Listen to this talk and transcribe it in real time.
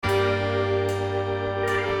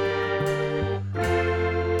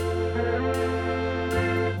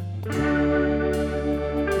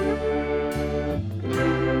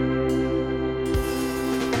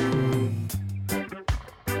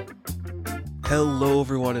Hello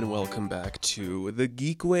everyone and welcome back to the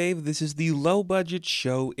GeekWave. This is the low budget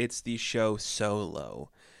show. It's the show so low.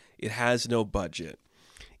 It has no budget.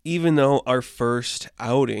 Even though our first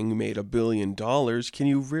outing made $1 billion, can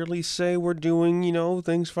you really say we're doing,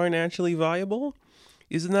 things financially viable?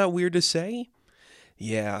 Isn't that weird to say?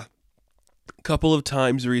 Yeah. A couple of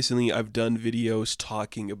times recently I've done videos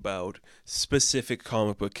talking about specific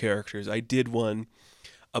comic book characters. I did one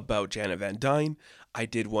about Janet Van Dyne. I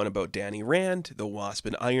did one about Danny Rand, the Wasp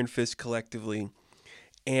and Iron Fist collectively.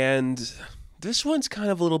 And this one's kind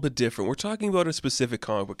of a little bit different. We're talking about a specific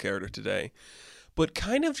comic book character today, but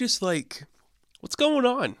kind of just like, what's going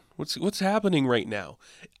on? What's happening right now?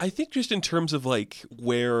 I think just in terms of like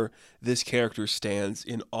where this character stands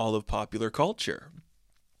in all of popular culture.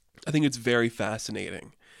 I think it's very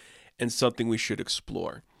fascinating and something we should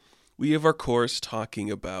explore. We have our course talking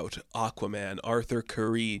about Aquaman, Arthur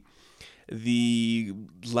Curry, the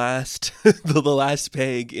last the last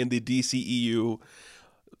peg in the DCEU,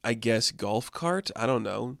 I guess, golf cart. I don't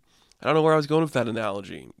know where I was going with that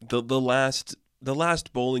analogy. The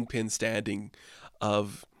last bowling pin standing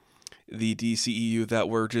of the DCEU that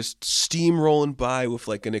were just steamrolling by with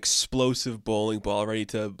like an explosive bowling ball ready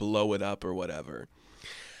to blow it up or whatever.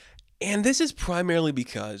 And this is primarily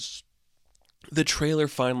because the trailer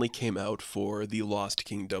finally came out for The Lost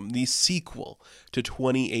Kingdom, the sequel to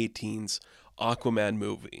 2018's Aquaman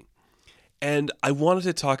movie. And I wanted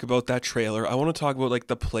to talk about that trailer. I want to talk about like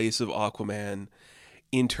the place of Aquaman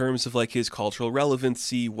in terms of like his cultural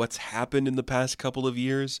relevancy, what's happened in the past couple of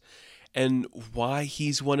years, and why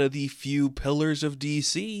he's one of the few pillars of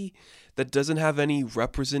DC that doesn't have any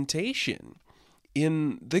representation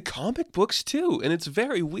in the comic books too. And it's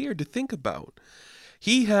very weird to think about.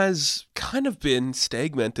 He has kind of been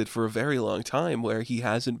stagnated for a very long time where he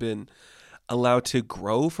hasn't been allowed to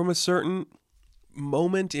grow from a certain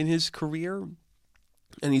moment in his career.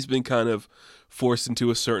 And he's been kind of forced into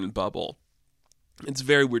a certain bubble. It's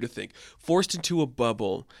very weird to think. Forced into a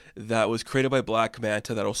bubble that was created by Black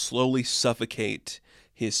Manta that'll slowly suffocate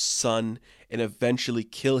his son and eventually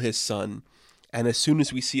kill his son. And as soon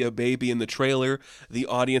as we see a baby in the trailer, the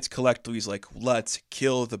audience collectively is like, let's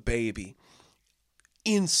kill the baby.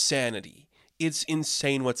 Insanity. It's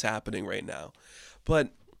insane what's happening right now. But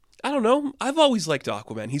I don't know. I've always liked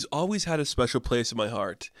Aquaman. He's always had a special place in my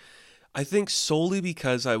heart. I think solely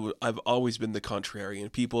because I've always been the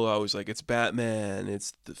contrarian. People are always like, it's Batman,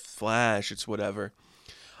 it's the Flash, it's whatever.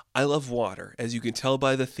 I love water, as you can tell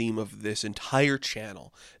by the theme of this entire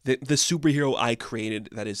channel. The superhero I created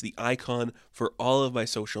that is the icon for all of my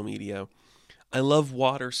social media. I love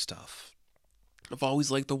water stuff. I've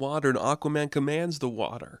always liked the water, and Aquaman commands the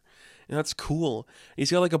water. And that's cool.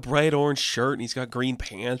 He's got like a bright orange shirt, and he's got green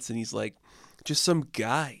pants, and he's like just some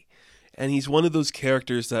guy. And he's one of those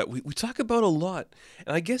characters that we talk about a lot.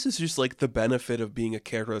 And I guess it's just like the benefit of being a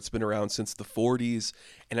character that's been around since the 40s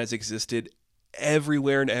and has existed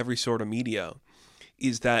everywhere in every sort of media,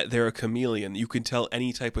 is that they're a chameleon. You can tell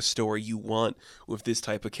any type of story you want with this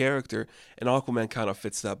type of character, and Aquaman kind of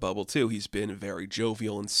fits that bubble too. He's been very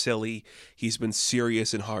jovial and silly. He's been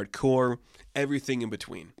serious and hardcore, everything in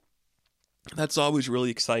between. That's always really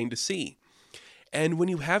exciting to see. And when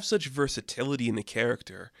you have such versatility in the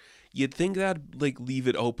character, you'd think that'd like leave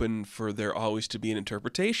it open for there always to be an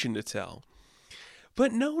interpretation to tell.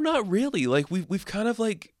 But no, not really. Like we've kind of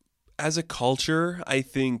like, as a culture, I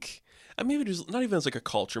think, maybe just not even as like a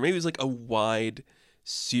culture, maybe it's like a wide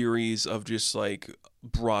series of just like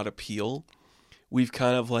broad appeal. We've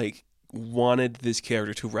kind of like wanted this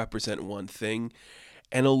character to represent one thing,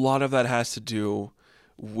 and a lot of that has to do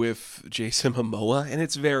with Jason Momoa, and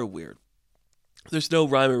it's very weird. There's no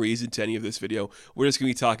rhyme or reason to any of this video. We're just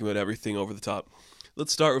going to be talking about everything over the top.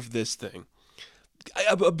 Let's start with this thing.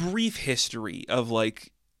 A brief history of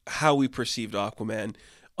like how we perceived Aquaman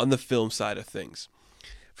on the film side of things.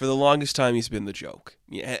 For the longest time, he's been the joke.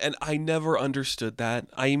 Yeah, and I never understood that.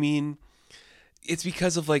 I mean, it's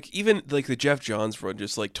because of like, even like the Jeff Johns run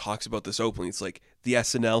just like talks about this openly. It's like the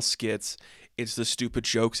SNL skits. It's the stupid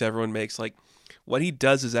jokes everyone makes. Like, what he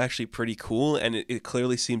does is actually pretty cool, and it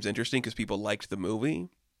clearly seems interesting because people liked the movie.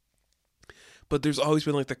 But there's always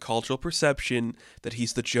been like the cultural perception that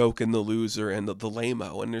he's the joke and the loser and the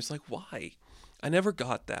lame-o. And there's like, why? I never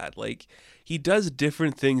got that. Like, he does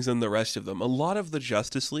different things than the rest of them. A lot of the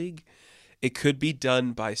Justice League, it could be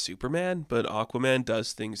done by Superman, but Aquaman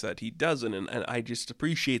does things that he doesn't, and I just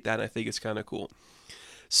appreciate that. I think it's kind of cool.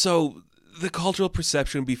 So the cultural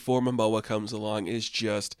perception before Momoa comes along is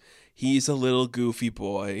just, he's a little goofy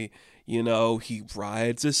boy. You know, he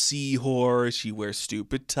rides a seahorse, he wears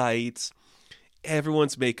stupid tights.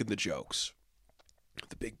 Everyone's making the jokes.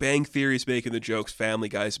 The Big Bang Theory is making the jokes. Family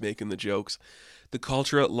Guy's making the jokes. The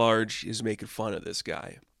culture at large is making fun of this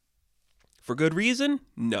guy. For good reason?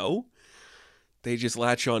 No. They just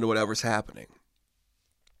latch on to whatever's happening.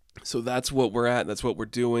 So that's what we're at. That's what we're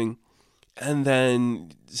doing. And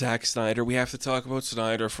then Zack Snyder. We have to talk about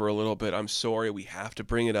Snyder for a little bit. I'm sorry, we have to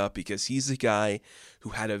bring it up because he's the guy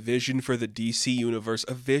who had a vision for the DC universe,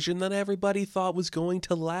 a vision that everybody thought was going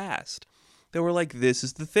to last. They were like, this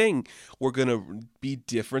is the thing. We're going to be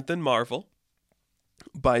different than Marvel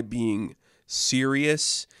by being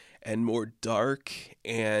serious and more dark,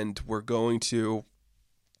 and we're going to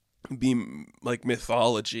be like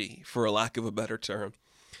mythology, for a lack of a better term.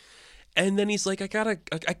 And then he's like, I got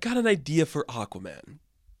an idea for Aquaman.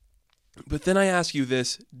 But then I ask you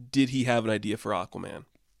this, did he have an idea for Aquaman?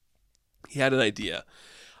 He had an idea.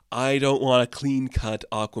 I don't want a clean-cut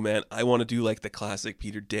Aquaman. I want to do like the classic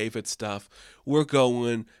Peter David stuff. We're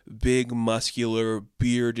going big, muscular,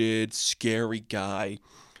 bearded, scary guy,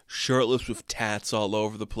 shirtless with tats all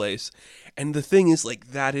over the place. And the thing is, like,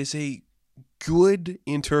 that is a good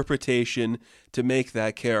interpretation to make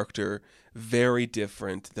that character very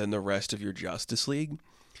different than the rest of your Justice League,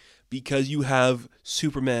 because you have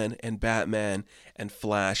Superman and Batman and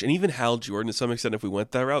Flash and even Hal Jordan to some extent, if we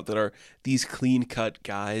went that route, that are these clean-cut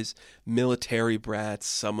guys, military brats,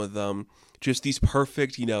 some of them, just these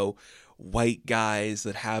perfect, white guys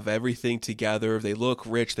that have everything together. They look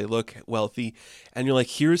rich, they look wealthy, and you're like,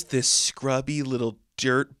 here's this scrubby little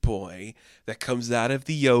dirt boy that comes out of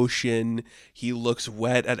the ocean. He looks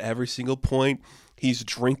wet at every single point. He's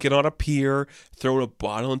drinking on a pier, throwing a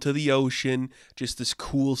bottle into the ocean. Just this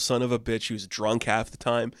cool son of a bitch who's drunk half the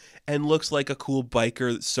time and looks like a cool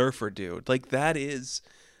biker surfer dude. Like, that is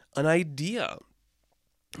an idea.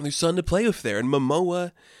 There's something to play with there. And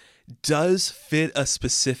Momoa does fit a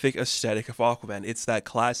specific aesthetic of Aquaman. It's that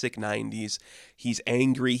classic 90s. He's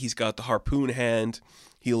angry. He's got the harpoon hand.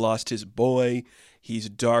 He lost his boy. He's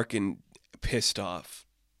dark and pissed off.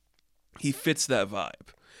 He fits that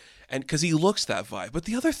vibe. And because he looks that vibe. But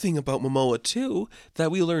the other thing about Momoa, too, that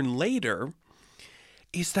we learn later,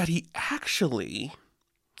 is that he actually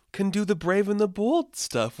can do the brave and the bold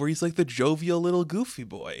stuff, where he's like the jovial little goofy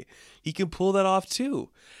boy. He can pull that off,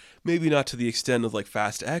 too. Maybe not to the extent of like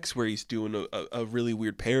Fast X, where he's doing a really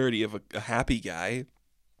weird parody of a happy guy.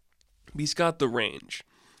 But he's got the range.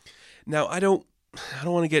 Now, I don't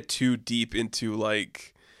want to get too deep into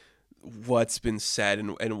like what's been said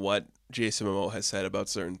and what Jason Momoa has said about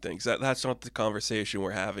certain things. That's not the conversation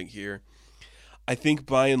we're having here. I think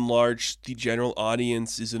by and large, the general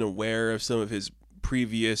audience isn't aware of some of his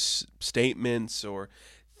previous statements or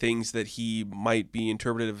things that he might be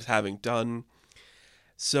interpreted as having done.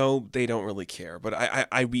 So they don't really care. But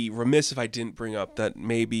I'd be remiss if I didn't bring up that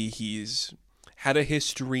maybe he's had a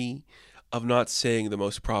history of not saying the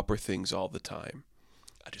most proper things all the time.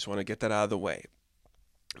 I just want to get that out of the way.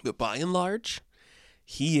 But by and large,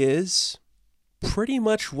 he is pretty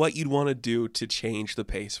much what you'd want to do to change the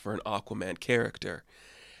pace for an Aquaman character.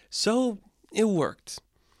 So it worked.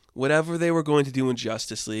 Whatever they were going to do in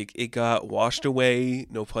Justice League, it got washed away,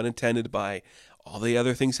 no pun intended, by all the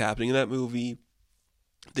other things happening in that movie.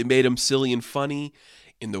 They made him silly and funny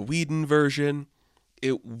in the Whedon version.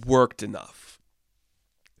 It worked enough.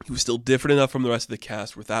 He was still different enough from the rest of the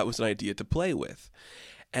cast where that was an idea to play with.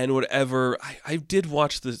 And whatever, I did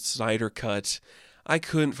watch the Snyder Cut. I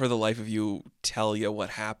couldn't for the life of you tell you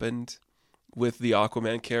what happened with the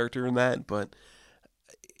Aquaman character in that, but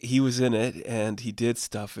he was in it and he did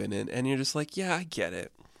stuff in it, and you're just like, yeah, I get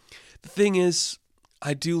it. The thing is,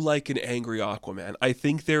 I do like an angry Aquaman. I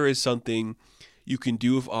think there is something you can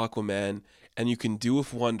do with Aquaman and you can do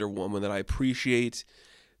with Wonder Woman that I appreciate.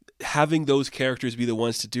 Having those characters be the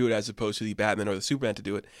ones to do it as opposed to the Batman or the Superman to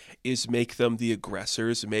do it is make them the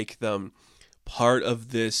aggressors, make them part of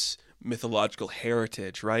this mythological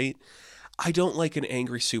heritage, right? I don't like an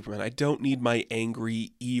angry Superman. I don't need my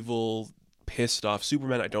angry, evil, pissed off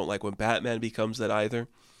Superman. I don't like when Batman becomes that either.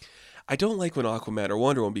 I don't like when Aquaman or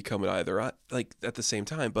Wonder Woman become it either, like at the same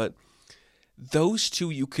time, but those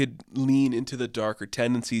two you could lean into the darker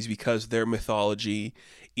tendencies because their mythology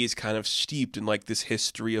is kind of steeped in like this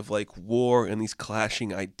history of like war and these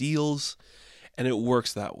clashing ideals, and it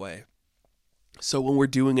works that way. So when we're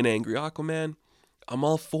doing an angry Aquaman, I'm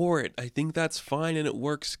all for it. I think that's fine and it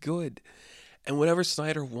works good. And whatever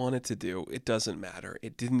Snyder wanted to do, it doesn't matter.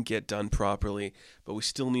 It didn't get done properly, but we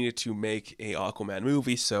still needed to make a Aquaman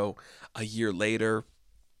movie. So a year later,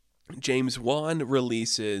 James Wan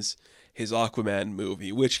releases his Aquaman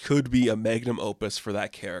movie, which could be a magnum opus for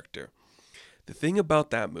that character. The thing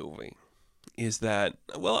about that movie is that,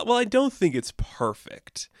 well, I don't think it's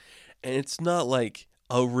perfect. and it's not like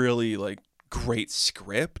a really like great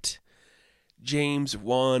script. James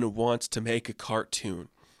Wan wants to make a cartoon,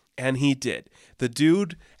 and he did. The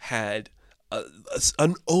dude had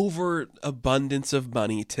an overabundance of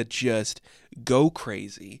money to just go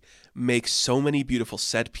crazy, make so many beautiful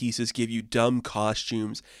set pieces, give you dumb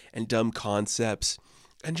costumes and dumb concepts,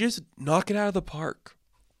 and just knock it out of the park.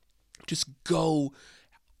 Just go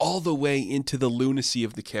all the way into the lunacy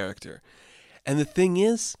of the character. And the thing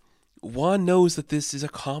is, Juan knows that this is a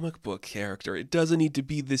comic book character. It doesn't need to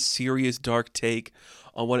be this serious, dark take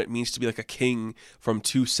on what it means to be like a king from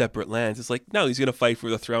two separate lands. It's like, no, he's going to fight for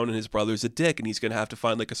the throne and his brother's a dick and he's going to have to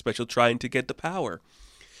find like a special trident to get the power.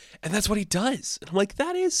 And that's what he does. And I'm like,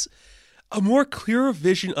 that is a more clearer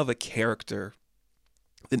vision of a character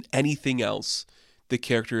than anything else the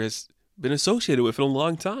character has been associated with in a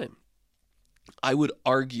long time. I would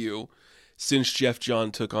argue since Jeff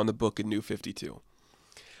John took on the book in New 52.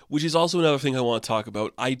 Which is also another thing I want to talk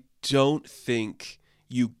about. I don't think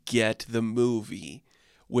you get the movie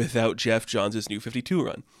without Jeff Johns' New 52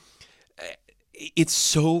 run. It's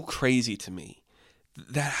so crazy to me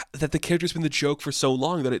that the character's been the joke for so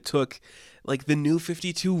long that it took like the New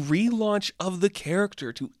 52 relaunch of the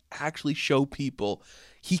character to actually show people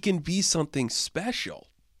he can be something special.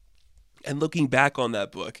 And looking back on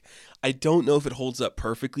that book, I don't know if it holds up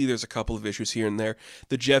perfectly. There's a couple of issues here and there.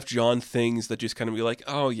 The Jeff John things that just kind of be like,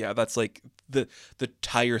 oh yeah, that's like the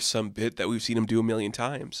tiresome bit that we've seen him do a million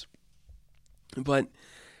times. But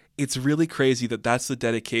it's really crazy that that's the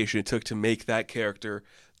dedication it took to make that character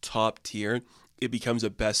top tier. It becomes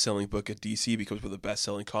a best-selling book at DC, becomes one of the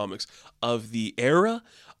best-selling comics of the era,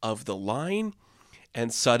 of the line.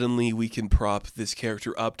 And suddenly we can prop this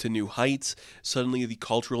character up to new heights. Suddenly the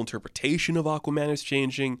cultural interpretation of Aquaman is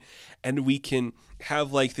changing. And we can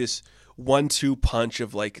have like this 1-2 punch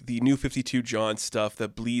of like the New 52 John stuff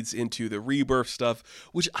that bleeds into the Rebirth stuff,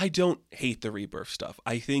 which I don't hate the Rebirth stuff.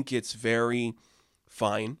 I think it's very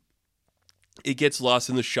fine. It gets lost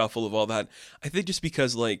in the shuffle of all that. I think just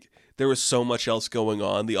because like there was so much else going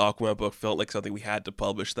on, the Aquaman book felt like something we had to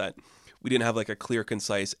publish that we didn't have like a clear,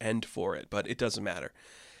 concise end for it, but it doesn't matter.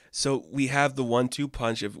 So we have the 1-2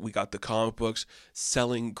 punch of we got the comic books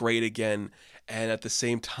selling great again, and at the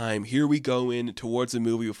same time, here we go in towards the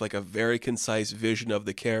movie with like a very concise vision of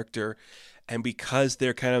the character, and because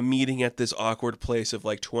they're kind of meeting at this awkward place of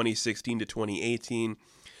like 2016 to 2018,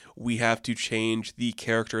 we have to change the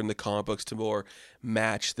character in the comic books to more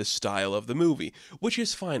match the style of the movie, which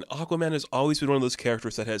is fine. Aquaman has always been one of those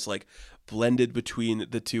characters that has like blended between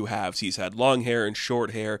the two halves. He's had long hair and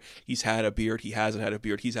short hair. He's had a beard. He hasn't had a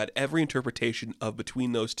beard. He's had every interpretation of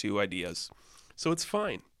between those two ideas. So it's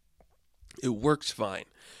fine. It works fine.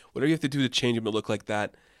 Whatever you have to do to change him to look like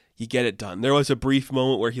that, you get it done. There was a brief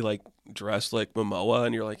moment where he like dressed like Momoa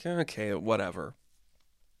and you're like, okay, whatever.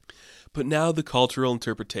 But now the cultural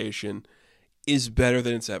interpretation is better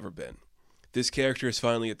than it's ever been. This character is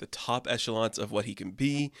finally at the top echelons of what he can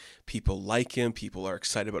be. People like him. People are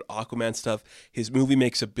excited about Aquaman stuff. His movie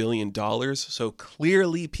makes $1 billion, so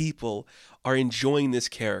clearly people are enjoying this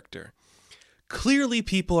character. Clearly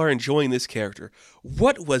people are enjoying this character.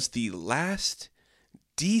 What was the last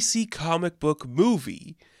DC comic book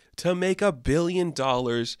movie to make $1 billion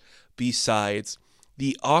besides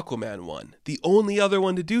the Aquaman one? The only other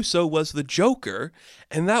one to do so was the Joker,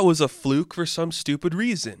 and that was a fluke for some stupid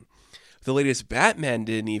reason. The latest Batman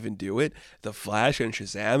didn't even do it. The Flash and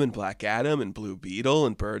Shazam and Black Adam and Blue Beetle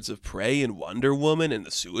and Birds of Prey and Wonder Woman and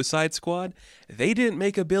the Suicide Squad, they didn't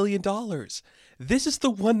make $1 billion. This is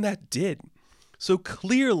the one that did. So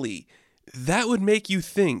clearly, that would make you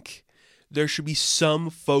think there should be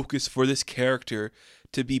some focus for this character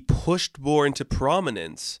to be pushed more into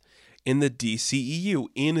prominence in the DCEU,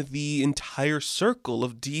 in the entire circle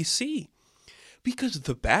of DC. Because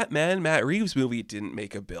the Batman Matt Reeves movie didn't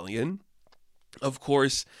make $1 billion. Of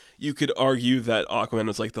course, you could argue that Aquaman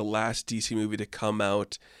was like the last DC movie to come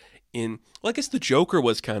out in, well, I guess the Joker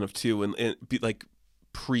was kind of too, and like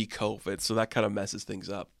pre-COVID, so that kind of messes things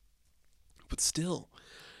up. But still,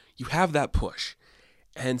 you have that push,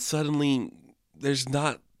 and suddenly there's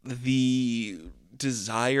not the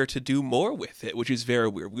desire to do more with it, which is very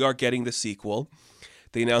weird. We are getting the sequel.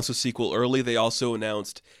 They announced the sequel early. They also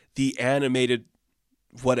announced the animated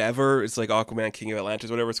whatever. It's like Aquaman, King of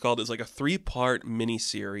Atlantis, whatever it's called. It's like a 3-part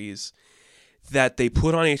miniseries that they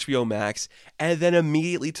put on HBO Max and then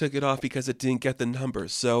immediately took it off because it didn't get the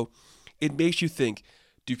numbers. So it makes you think,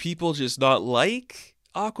 do people just not like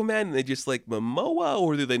Aquaman and they just like Momoa,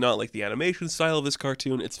 or do they not like the animation style of this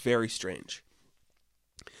cartoon? It's very strange.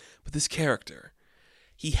 But this character,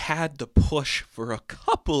 he had the push for a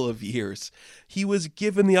couple of years. He was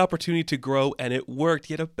given the opportunity to grow, and it worked.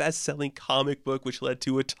 He had a best-selling comic book, which led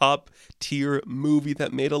to a top-tier movie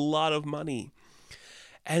that made a lot of money.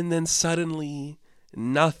 And then suddenly,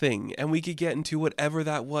 nothing. And we could get into whatever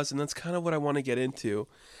that was, and that's kind of what I want to get into.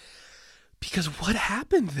 Because what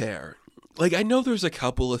happened there? Like, I know there's a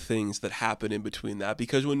couple of things that happened in between that,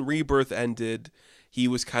 because when Rebirth ended, he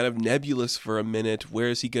was kind of nebulous for a minute. Where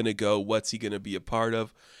is he going to go? What's he going to be a part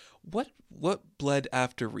of? What bled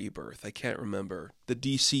after Rebirth? I can't remember. The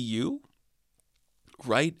DCU?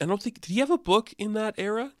 Right? I don't think... Did he have a book in that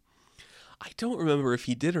era? I don't remember if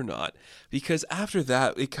he did or not. Because after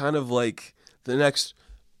that, it kind of like... The next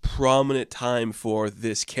prominent time for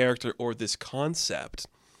this character or this concept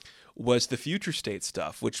was the Future State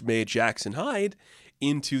stuff, which made Jackson Hyde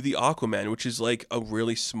into the Aquaman, which is like a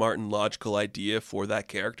really smart and logical idea for that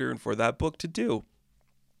character and for that book to do.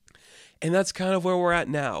 And that's kind of where we're at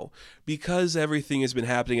now. Because everything has been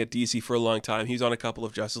happening at DC for a long time, he's on a couple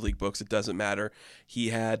of Justice League books, it doesn't matter. He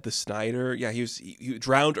had the Snyder, he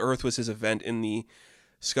Drowned Earth was his event in the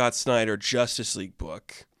Scott Snyder Justice League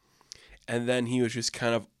book. And then he was just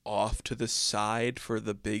kind of off to the side for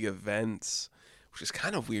the big events, which is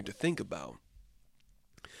kind of weird to think about.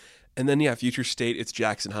 And then, Future State, it's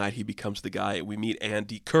Jackson Hyde. He becomes the guy. We meet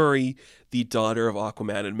Andy Curry, the daughter of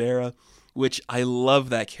Aquaman and Mera, which I love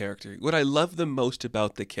that character. What I love the most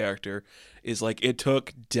about the character is, like, it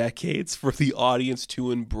took decades for the audience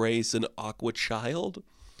to embrace an Aqua child,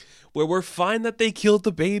 where we're fine that they killed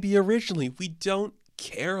the baby originally. We don't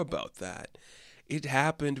care about that. It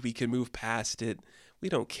happened. We can move past it. We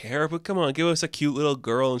don't care, but come on, give us a cute little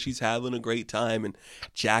girl and she's having a great time. And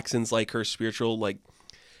Jackson's like her spiritual, like,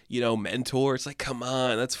 mentor. It's like, come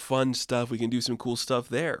on, that's fun stuff. We can do some cool stuff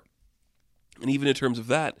there. And even in terms of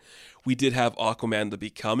that, we did have Aquaman The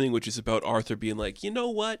Becoming, which is about Arthur being like, you know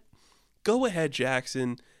what? Go ahead,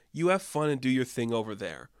 Jackson. You have fun and do your thing over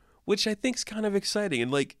there. Which I think is kind of exciting.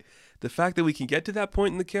 And like, the fact that we can get to that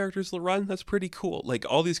point in the characters' run, that's pretty cool. Like,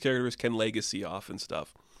 all these characters can legacy off and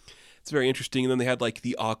stuff. It's very interesting. And then they had like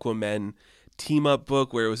the Aquaman team-up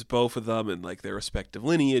book where it was both of them and like their respective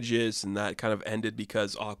lineages, and that kind of ended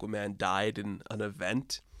because Aquaman died in an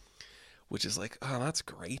event, which is like, oh, that's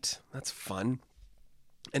great. That's fun.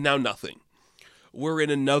 And now nothing. We're in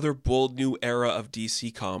another bold new era of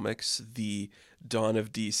DC Comics, the dawn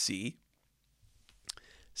of DC.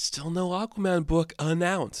 Still no Aquaman book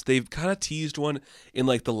announced. They've kind of teased one in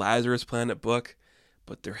like the Lazarus Planet book,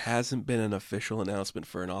 but there hasn't been an official announcement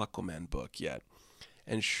for an Aquaman book yet.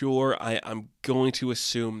 And sure, I'm going to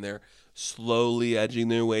assume they're slowly edging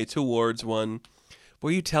their way towards one.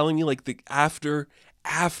 Were you telling me like after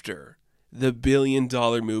the $1 billion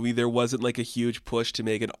movie, there wasn't like a huge push to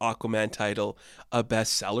make an Aquaman title a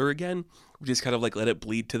bestseller again? We just kind of like let it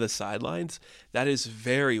bleed to the sidelines? That is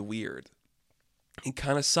very weird and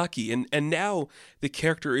kind of sucky. And now the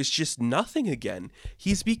character is just nothing again.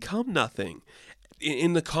 He's become nothing.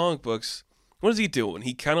 In the comic books, what is he doing?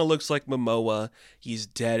 He kind of looks like Momoa. He's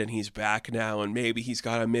dead and he's back now, and maybe he's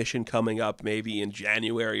got a mission coming up maybe in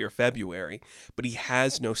January or February, but he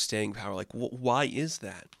has no staying power. Like, why is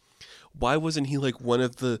that? Why wasn't he like one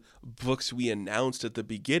of the books we announced at the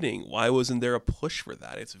beginning? Why wasn't there a push for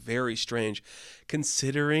that? It's very strange,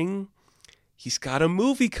 considering he's got a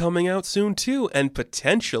movie coming out soon too, and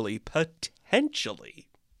potentially,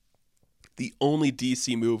 the only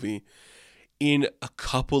DC movie in a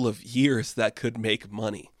couple of years that could make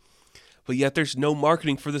money. But yet there's no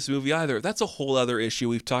marketing for this movie either. That's a whole other issue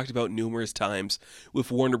we've talked about numerous times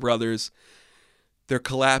with Warner Brothers. Their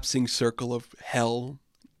collapsing circle of hell,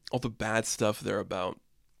 all the bad stuff they're about.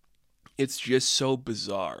 It's just so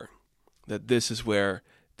bizarre that this is where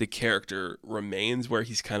the character remains, where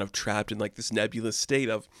he's kind of trapped in like this nebulous state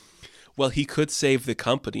of, well, he could save the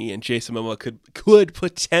company, and Jason Momoa could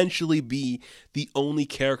potentially be the only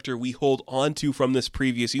character we hold on to from this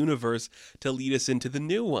previous universe to lead us into the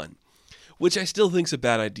new one, which I still think is a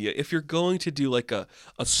bad idea. If you're going to do like a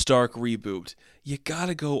Stark reboot, you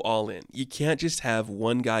gotta go all in. You can't just have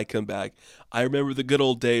one guy come back. I remember the good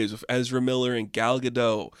old days of Ezra Miller and Gal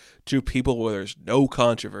Gadot, two people where there's no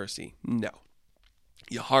controversy. No.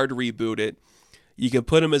 You hard reboot it. You can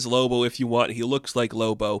put him as Lobo if you want. He looks like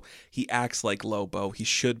Lobo. He acts like Lobo. He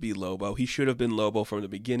should be Lobo. He should have been Lobo from the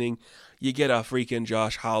beginning. You get a freaking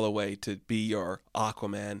Josh Holloway to be your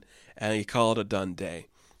Aquaman, and you call it a done day.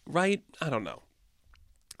 Right? I don't know.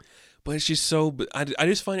 But it's just so... I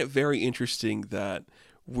just find it very interesting that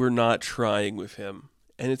we're not trying with him.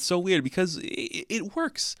 And it's so weird because it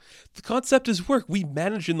works. The concept is work. We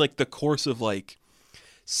managed in like the course of like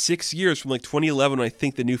 6 years from like 2011, when I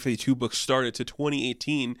think the New 52 book started, to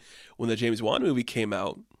 2018 when the James Wan movie came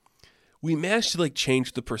out, we managed to like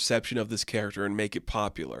change the perception of this character and make it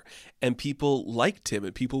popular. And people liked him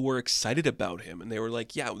and people were excited about him. And they were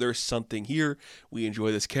like, yeah, there's something here. We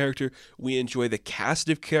enjoy this character. We enjoy the cast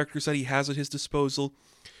of characters that he has at his disposal.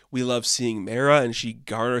 We love seeing Mara, and she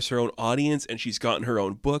garners her own audience, and she's gotten her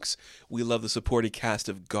own books. We love the supporting cast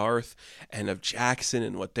of Garth and of Jackson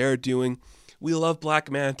and what they're doing. We love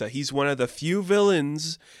Black Manta. He's one of the few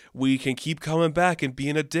villains we can keep coming back and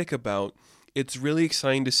being a dick about. It's really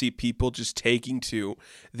exciting to see people just taking to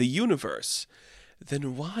the universe.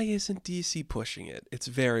 Then why isn't DC pushing it? It's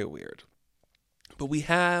very weird. But we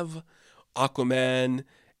have Aquaman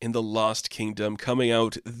in the Lost Kingdom coming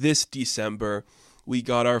out this December. We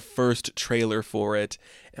got our first trailer for it,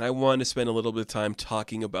 and I wanted to spend a little bit of time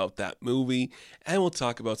talking about that movie, and we'll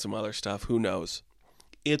talk about some other stuff, who knows.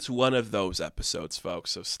 It's one of those episodes,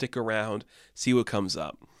 folks, so stick around, see what comes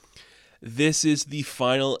up. This is the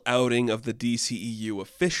final outing of the DCEU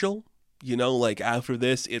official. You know, like after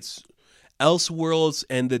this, it's Elseworlds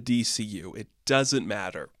and the DCU. It doesn't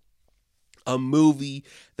matter. A movie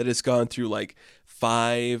that has gone through like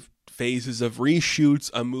 5 phases of reshoots,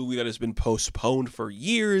 a movie that has been postponed for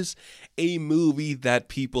years, a movie that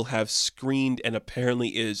people have screened and apparently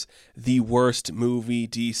is the worst movie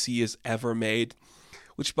DC has ever made,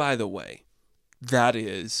 which, by the way, that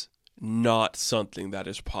is not something that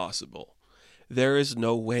is possible. There is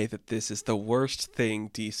no way that this is the worst thing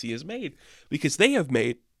DC has made, because they have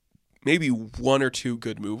made maybe 1 or 2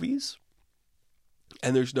 good movies,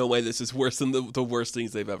 and there's no way this is worse than the worst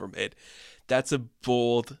things they've ever made. That's a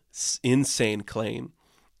bold, insane claim,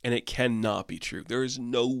 and it cannot be true. There is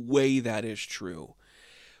no way that is true.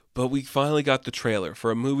 But we finally got the trailer for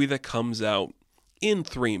a movie that comes out in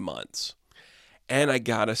 3 months. And I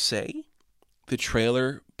gotta say, the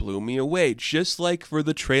trailer blew me away. Just like for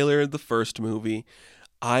the trailer of the first movie,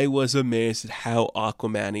 I was amazed at how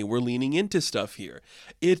Aquaman-y we're leaning into stuff here.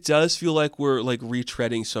 It does feel like we're like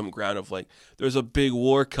retreading some ground of like, there's a big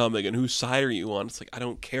war coming and whose side are you on? It's like, I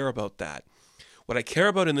don't care about that. What I care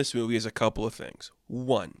about in this movie is a couple of things.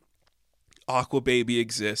 1, Aquababy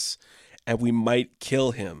exists and we might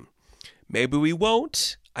kill him. Maybe we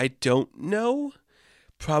won't. I don't know.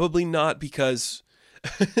 Probably not, because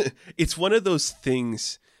it's one of those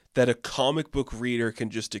things that a comic book reader can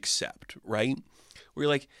just accept, right? Where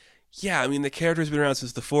you're like, yeah, I mean, the character's been around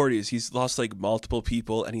since the 40s. He's lost like multiple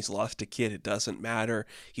people and he's lost a kid. It doesn't matter.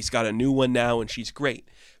 He's got a new one now and she's great.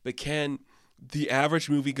 But can the average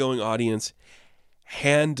movie-going audience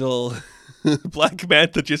handle Black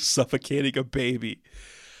Manta just suffocating a baby?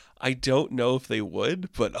 I don't know if they would,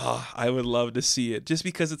 but I would love to see it. Just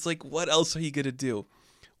because it's like, what else are you going to do?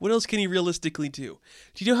 What else can he realistically do?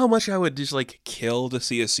 Do you know how much I would just like kill to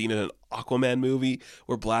see a scene in an Aquaman movie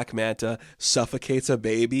where Black Manta suffocates a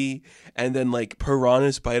baby and then like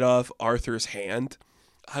piranhas bite off Arthur's hand?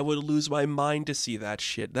 I would lose my mind to see that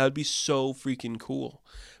shit. That would be so freaking cool.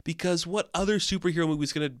 Because what other superhero movie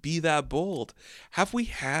is going to be that bold? Have we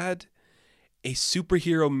had a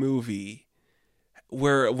superhero movie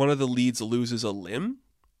where one of the leads loses a limb?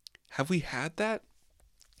 Have we had that?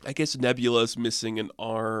 I guess Nebula's missing an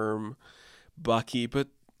arm, Bucky, but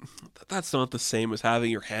that's not the same as having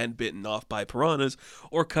your hand bitten off by piranhas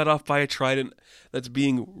or cut off by a trident that's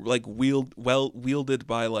being like wielded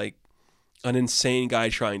by like an insane guy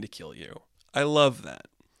trying to kill you. I love that.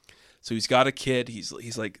 So he's got a kid.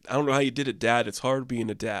 He's like, I don't know how you did it, Dad. It's hard being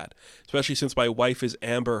a dad, especially since my wife is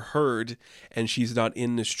Amber Heard and she's not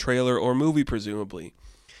in this trailer or movie, presumably.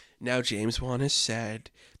 Now, James Wan has said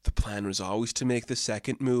the plan was always to make the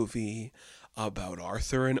second movie about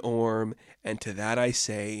Arthur and Orm, and to that I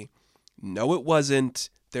say, no, it wasn't.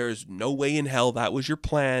 There's no way in hell that was your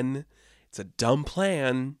plan. It's a dumb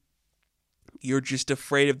plan. You're just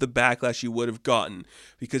afraid of the backlash you would have gotten,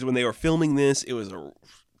 because when they were filming this, it was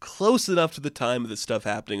close enough to the time of the stuff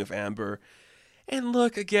happening with Amber. And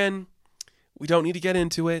look, again, we don't need to get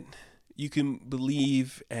into it. You can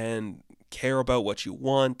believe and care about what you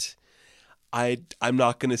want. I'm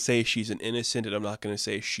not going to say she's an innocent, and I'm not going to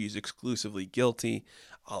say she's exclusively guilty.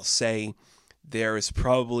 I'll say there is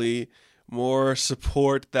probably more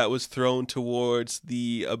support that was thrown towards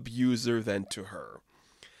the abuser than to her.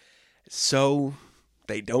 So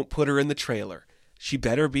they don't put her in the trailer. She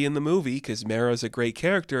better be in the movie because Mara's a great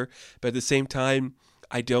character, but at the same time,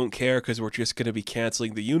 I don't care because we're just going to be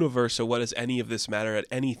canceling the universe, so what does any of this matter at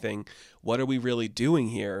anything? What are we really doing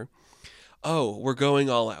here? Oh, we're going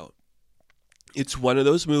all out. It's one of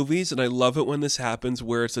those movies, and I love it when this happens,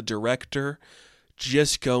 where it's a director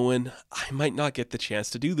just going, I might not get the chance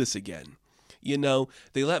to do this again. You know,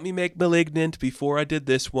 they let me make Malignant before I did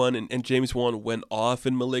this one, and James Wan went off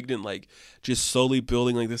in Malignant, like just slowly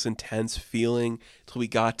building like this intense feeling till we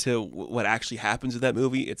got to what actually happens in that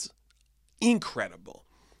movie. It's incredible,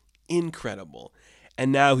 incredible.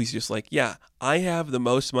 And now he's just like, yeah, I have the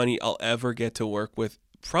most money I'll ever get to work with,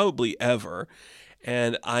 probably ever.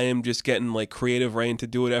 And I am just getting like creative reign to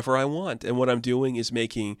do whatever I want. And what I'm doing is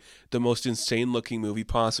making the most insane looking movie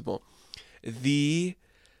possible. The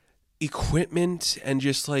equipment and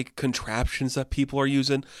just like contraptions that people are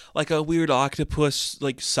using, like a weird octopus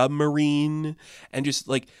like submarine, and just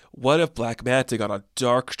like, what if Black Manta got a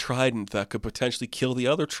dark trident that could potentially kill the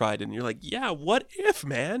other trident? And you're like, yeah, what if,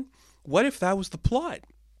 man? What if that was the plot?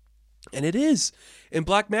 And it is. And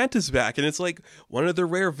Black Manta's back, and it's like one of the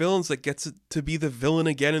rare villains that gets to be the villain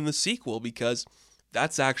again in the sequel, because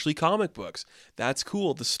that's actually comic books. That's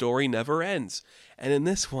cool. The story never ends. And in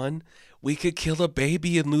this one, we could kill a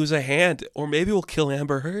baby and lose a hand, or maybe we'll kill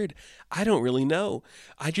Amber Heard. I don't really know.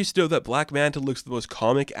 I just know that Black Manta looks the most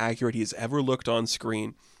comic accurate he has ever looked on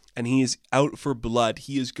screen, and he is out for blood.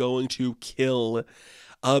 He is going to kill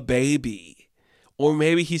a baby. Or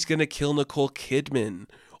maybe he's going to kill Nicole Kidman.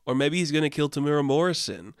 Or maybe he's going to kill Tamara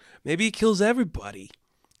Morrison. Maybe he kills everybody.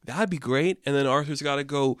 That'd be great. And then Arthur's got to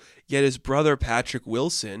go get his brother, Patrick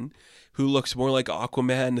Wilson, who looks more like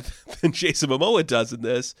Aquaman than Jason Momoa does in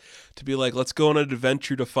this, to be like, let's go on an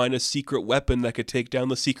adventure to find a secret weapon that could take down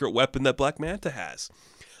the secret weapon that Black Manta has.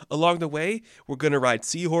 Along the way, we're going to ride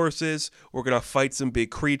seahorses. We're going to fight some big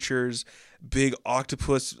creatures, big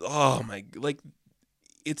octopus. Oh my, like,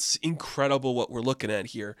 it's incredible what we're looking at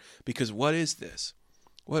here, because what is this?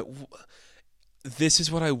 This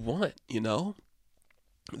is what I want, you know?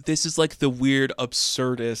 This is like the weird,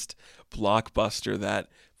 absurdist blockbuster that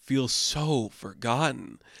feels so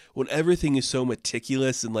forgotten, when everything is so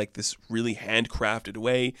meticulous in like this really handcrafted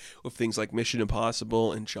way, with things like Mission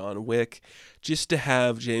Impossible and John Wick. Just to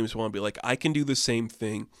have James Wan be like, I can do the same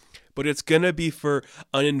thing, but it's gonna be for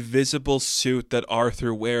an invisible suit that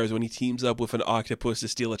Arthur wears when he teams up with an octopus to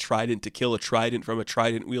steal a trident, to kill a trident from a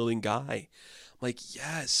trident wielding guy. Like,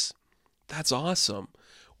 yes, that's awesome.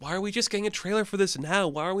 Why are we just getting a trailer for this now?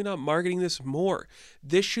 Why are we not marketing this more?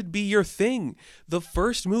 This should be your thing. The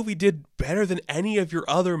first movie did better than any of your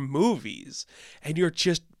other movies, and you're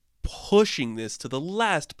just pushing this to the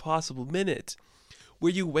last possible minute. Were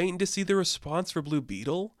you waiting to see the response for Blue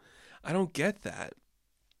Beetle? I don't get that.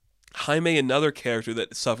 Jaime, another character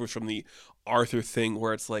that suffers from the Arthur thing,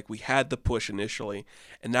 where it's like we had the push initially,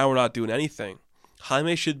 and now we're not doing anything.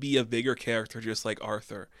 Jaime should be a bigger character just like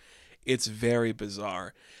Arthur. It's very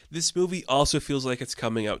bizarre. This movie also feels like it's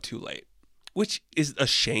coming out too late, which is a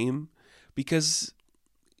shame, because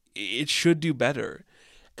it should do better.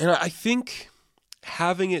 And I think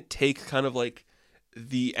having it take kind of like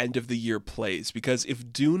the end of the year plays, because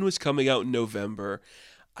if Dune was coming out in November,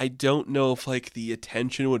 I don't know if like the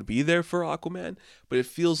attention would be there for Aquaman, but it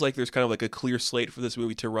feels like there's kind of like a clear slate for this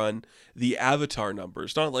movie to run the Avatar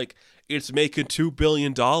numbers. Not like it's making $2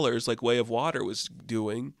 billion like Way of Water was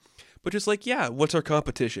doing, but just like, yeah, what's our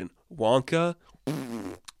competition? Wonka?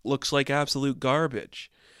 Looks like absolute garbage.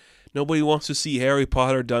 Nobody wants to see Harry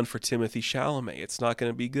Potter done for Timothée Chalamet. It's not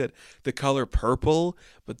going to be good. The Color Purple,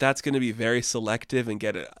 but that's going to be very selective and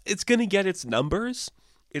get it. It's going to get its numbers.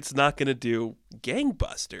 It's not going to do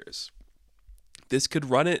gangbusters. This could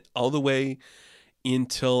run it all the way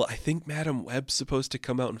until, I think Madam Web's supposed to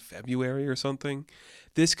come out in February or something.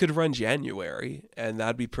 This could run January, and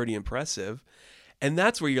that'd be pretty impressive. And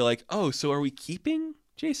that's where you're like, oh, so are we keeping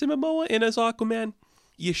Jason Momoa in as Aquaman?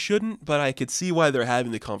 You shouldn't, but I could see why they're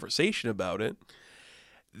having the conversation about it.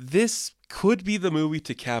 This could be the movie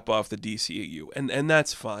to cap off the DCEU, and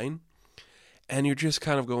that's fine. And you're just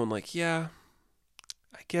kind of going like, yeah,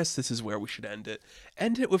 I guess this is where we should end it.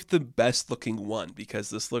 End it with the best looking one,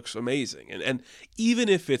 because this looks amazing. And even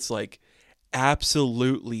if it's like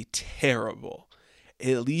absolutely terrible,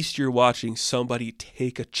 at least you're watching somebody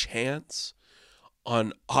take a chance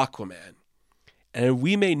on Aquaman. And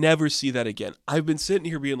we may never see that again. I've been sitting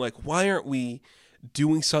here being like, why aren't we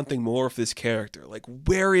doing something more of this character? Like,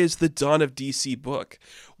 where is the Dawn of DC book?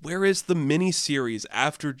 Where is the miniseries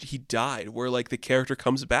after he died, where like the character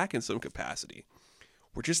comes back in some capacity?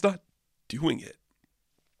 We're just not doing it.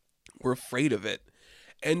 We're afraid of it.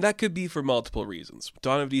 And that could be for multiple reasons.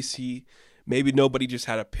 Dawn of DC, maybe nobody just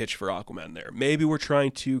had a pitch for Aquaman there. Maybe we're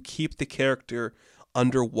trying to keep the character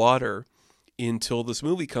underwater until this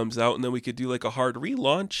movie comes out, and then we could do like a hard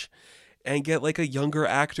relaunch and get like a younger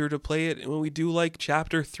actor to play it when we do like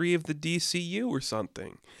chapter 3 of the DCU or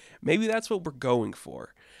something. Maybe that's what we're going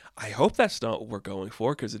for. I hope that's not what we're going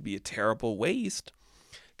for, because it'd be a terrible waste.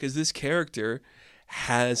 because this character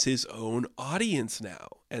has his own audience now,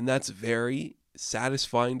 and that's very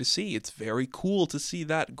satisfying to see. It's very cool to see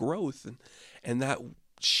that growth and that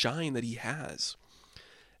shine that he has.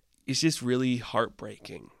 It's just really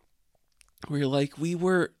heartbreaking. We're like, we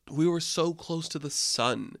were so close to the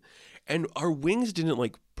sun, and our wings didn't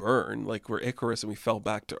like burn like we're Icarus and we fell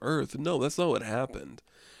back to Earth. No, that's not what happened.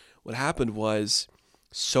 What happened was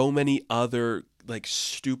so many other like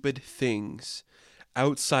stupid things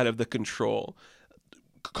outside of the control.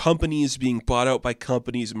 Companies being bought out by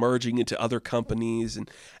companies, merging into other companies,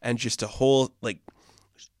 and just a whole like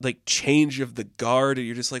change of the guard, and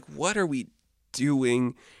you're just like, what are we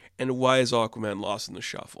doing? And why is Aquaman lost in the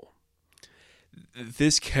shuffle?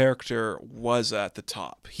 This character was at the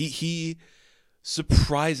top. He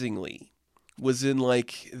surprisingly was in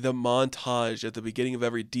like the montage at the beginning of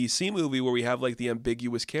every DC movie where we have like the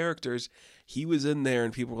ambiguous characters. He was in there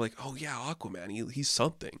and people were like, oh yeah, Aquaman, he's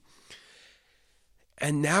something.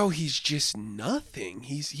 And now he's just nothing.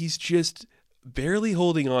 He's just barely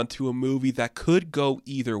holding on to a movie that could go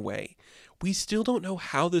either way. We still don't know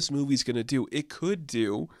how this movie's going to do. It could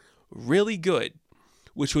do really good,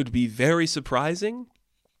 which would be very surprising,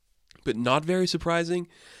 but not very surprising.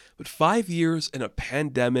 But 5 years and a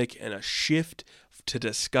pandemic and a shift to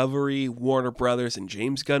Discovery, Warner Brothers, and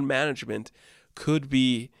James Gunn management could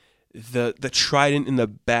be the trident in the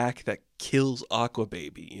back that kills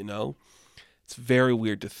Aquababy, you know? It's very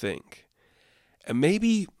weird to think. And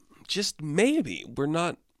maybe, just maybe, we're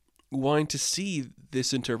not wanting to see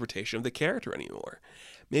this interpretation of the character anymore.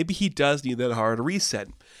 Maybe he does need that hard reset.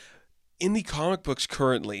 In the comic books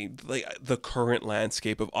currently, like the current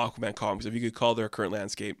landscape of Aquaman comics, if you could call their current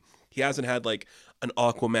landscape, he hasn't had like an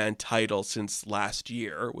Aquaman title since last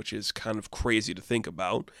year, which is kind of crazy to think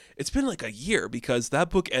about. It's been like a year because that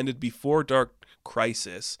book ended before Dark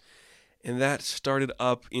Crisis, and that started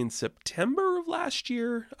up in September of last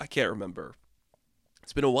year. I can't remember.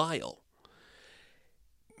 It's been a while.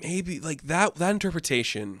 Maybe like that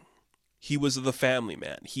interpretation, he was the family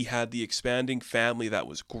man. He had the expanding family that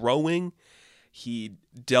was growing. He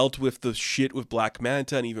dealt with the shit with Black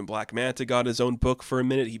Manta, and even Black Manta got his own book for a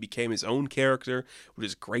minute. He became his own character, which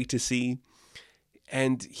is great to see.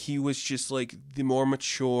 And he was just like the more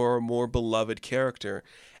mature, more beloved character.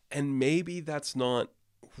 And maybe that's not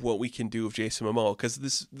what we can do with Jason Momoa, because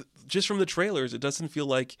this, just from the trailers, it doesn't feel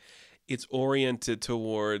like it's oriented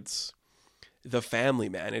towards the family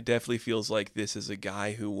man. It definitely feels like this is a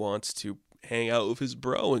guy who wants to hang out with his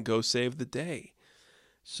bro and go save the day.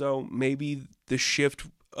 So maybe the shift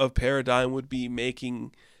of paradigm would be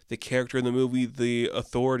making the character in the movie the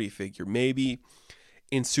authority figure. Maybe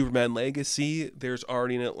in Superman Legacy, there's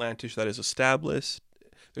already an Atlantis that is established.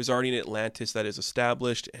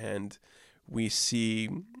 And we see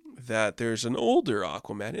that there's an older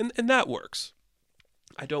Aquaman, and that works.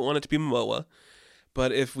 I don't want it to be Momoa,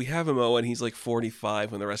 but if we have Momoa and he's like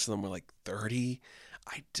 45 when the rest of them were like 30,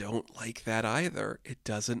 I don't like that either. It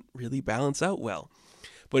doesn't really balance out well.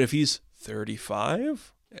 But if he's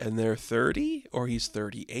 35 and they're 30, or he's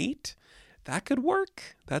 38, that could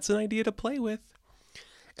work. That's an idea to play with.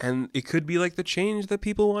 And it could be like the change that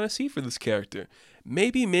people want to see for this character.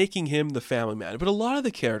 Maybe making him the family man. But a lot of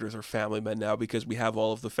the characters are family men now because we have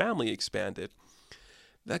all of the family expanded.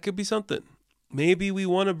 That could be something. Maybe we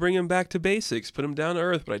want to bring him back to basics, put him down to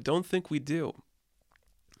earth, but I don't think we do.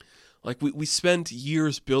 Like, we spent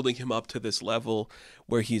years building him up to this level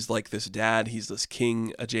where he's like this dad, he's this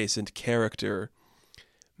king-adjacent character.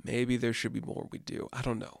 Maybe there should be more we do. I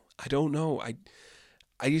don't know.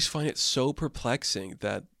 I just find it so perplexing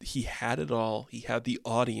that he had it all. He had the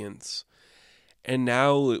audience. And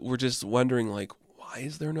now we're just wondering, like, why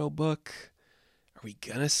is there no book? Are we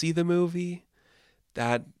going to see the movie?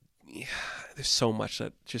 There's so much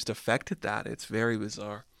that just affected that. It's very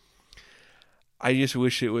bizarre. I just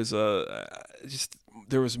wish it was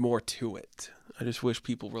there was more to it. I just wish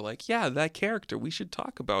people were like, yeah, that character, we should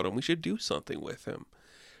talk about him. We should do something with him.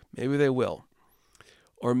 Maybe they will.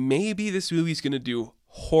 Or maybe this movie's going to do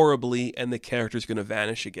horribly and the character's going to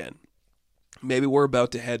vanish again. Maybe we're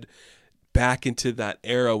about to head back into that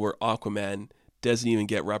era where Aquaman doesn't even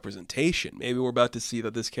get representation. Maybe we're about to see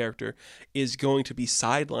that this character is going to be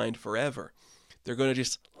sidelined forever. They're going to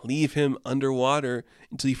just leave him underwater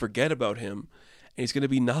until you forget about him, and he's going to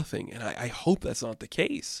be nothing. And I hope that's not the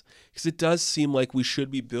case, because it does seem like we should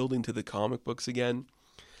be building to the comic books again,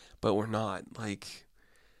 but we're not. Like,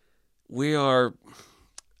 we are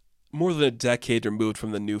more than a decade removed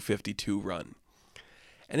from the New 52 run.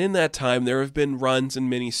 And in that time, there have been runs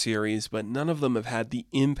and miniseries, but none of them have had the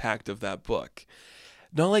impact of that book.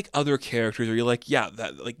 Not like other characters where you're like, yeah,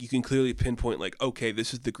 that like you can clearly pinpoint like, okay,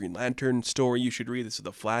 this is the Green Lantern story you should read. This is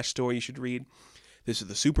the Flash story you should read. This is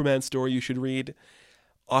the Superman story you should read.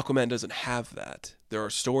 Aquaman doesn't have that. There are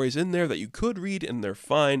stories in there that you could read and they're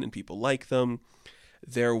fine and people like them.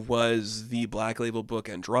 There was the Black Label book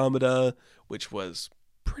Andromeda, which was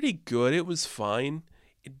pretty good. It was fine.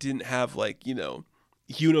 It didn't have like,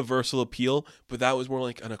 universal appeal, but that was more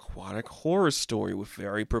like an aquatic horror story with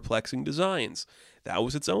very perplexing designs. That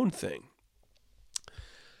was its own thing.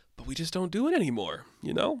 But we just don't do it anymore,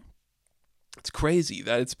 It's crazy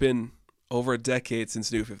that it's been over a decade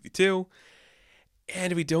since New 52,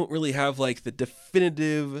 and we don't really have like the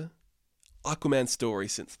definitive Aquaman story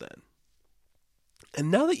since then.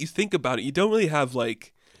 And now that you think about it, you don't really have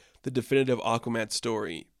like the definitive Aquaman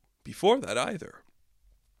story before that either.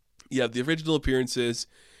 You have the original appearances,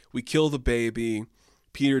 we kill the baby,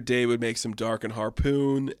 Peter David makes him dark and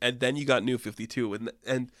harpoon, and then you got New 52.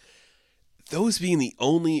 And those being the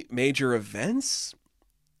only major events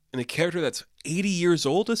in a character that's 80 years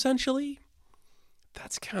old, essentially,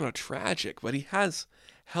 that's kind of tragic. But he has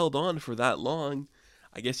held on for that long.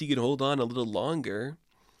 I guess he could hold on a little longer,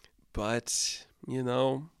 but,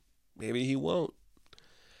 maybe he won't.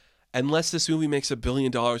 Unless this movie makes $1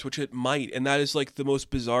 billion, which it might, and that is like the most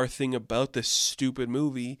bizarre thing about this stupid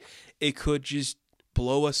movie. It could just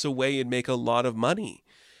blow us away and make a lot of money.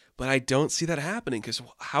 But I don't see that happening, because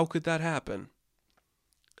how could that happen?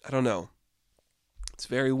 I don't know. It's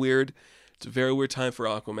very weird. It's a very weird time for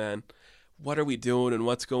Aquaman. What are we doing and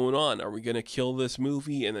what's going on? Are we going to kill this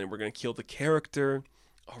movie and then we're going to kill the character?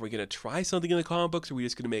 Are we going to try something in the comic books? Are we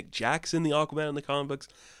just going to make Jackson the Aquaman in the comic books?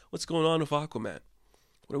 What's going on with Aquaman?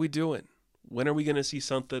 What are we doing? When are we going to see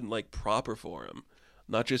something like proper for him?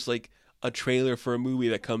 Not just like a trailer for a movie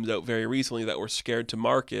that comes out very recently that we're scared to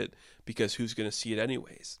market because who's going to see it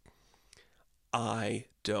anyways? I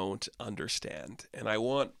don't understand. And I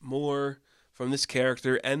want more from this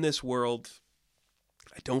character and this world.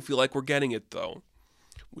 I don't feel like we're getting it though,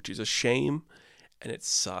 which is a shame and it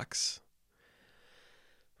sucks.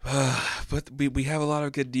 But we have a lot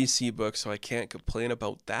of good DC books, so I can't complain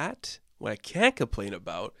about that. What I can't complain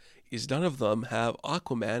about is none of them have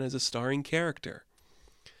Aquaman as a starring character.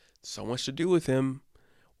 So much to do with him.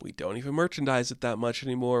 We don't even merchandise it that much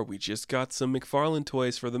anymore. We just got some McFarlane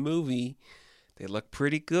toys for the movie. They look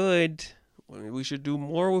pretty good. Maybe we should do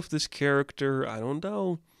more with this character. I don't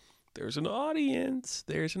know. There's an audience.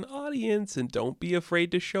 And don't be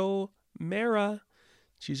afraid to show Mara.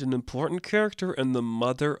 She's an important character and the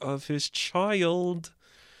mother of his child.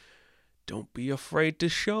 Don't be afraid to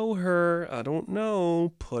show her. I don't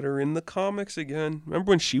know. Put her in the comics again.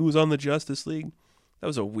 Remember when she was on the Justice League? That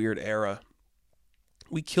was a weird era.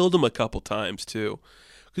 We killed him a couple times, too.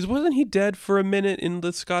 Because wasn't he dead for a minute in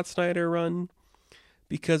the Scott Snyder run?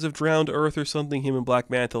 Because of Drowned Earth or something, him and Black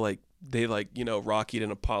Manta, Rocket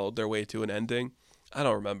and Apollo their way to an ending? I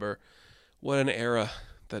don't remember. What an era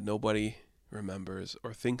that nobody remembers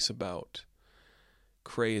or thinks about.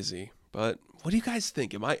 Crazy. But what do you guys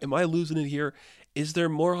think? Am I losing it here? Is there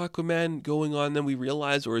more Aquaman going on than we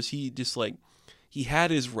realize, or is he just like he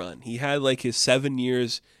had his run? He had like his 7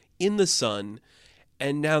 years in the sun,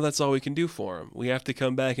 and now that's all we can do for him. We have to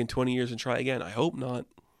come back in 20 years and try again. I hope not.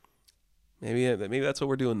 Maybe that's what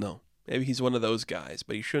we're doing though. Maybe he's one of those guys,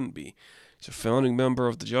 but he shouldn't be. He's a founding member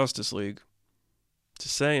of the Justice League.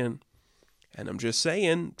 Just saying. And I'm just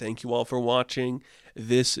saying, thank you all for watching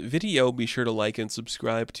this video. Be sure to like and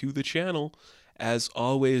subscribe to the channel. As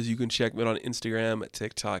always, you can check me out on Instagram,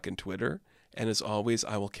 TikTok, and Twitter. And as always,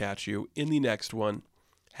 I will catch you in the next one.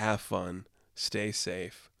 Have fun. Stay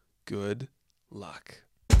safe. Good luck.